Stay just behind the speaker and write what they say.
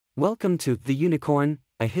Welcome to The Unicorn,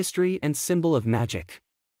 a history and symbol of magic.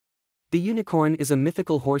 The unicorn is a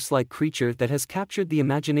mythical horse-like creature that has captured the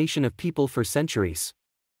imagination of people for centuries.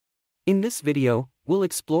 In this video, we'll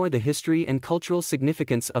explore the history and cultural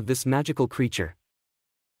significance of this magical creature.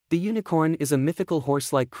 The unicorn is a mythical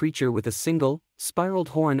horse-like creature with a single, spiraled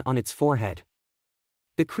horn on its forehead.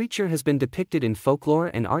 The creature has been depicted in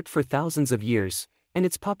folklore and art for thousands of years, and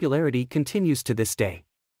its popularity continues to this day.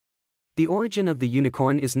 The origin of the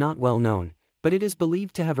unicorn is not well known, but it is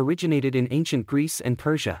believed to have originated in ancient Greece and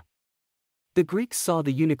Persia. The Greeks saw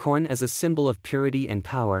the unicorn as a symbol of purity and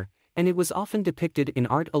power, and it was often depicted in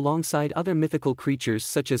art alongside other mythical creatures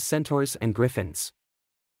such as centaurs and griffins.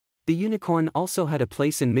 The unicorn also had a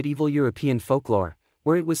place in medieval European folklore,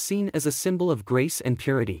 where it was seen as a symbol of grace and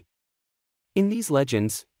purity. In these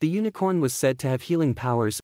legends, the unicorn was said to have healing powers,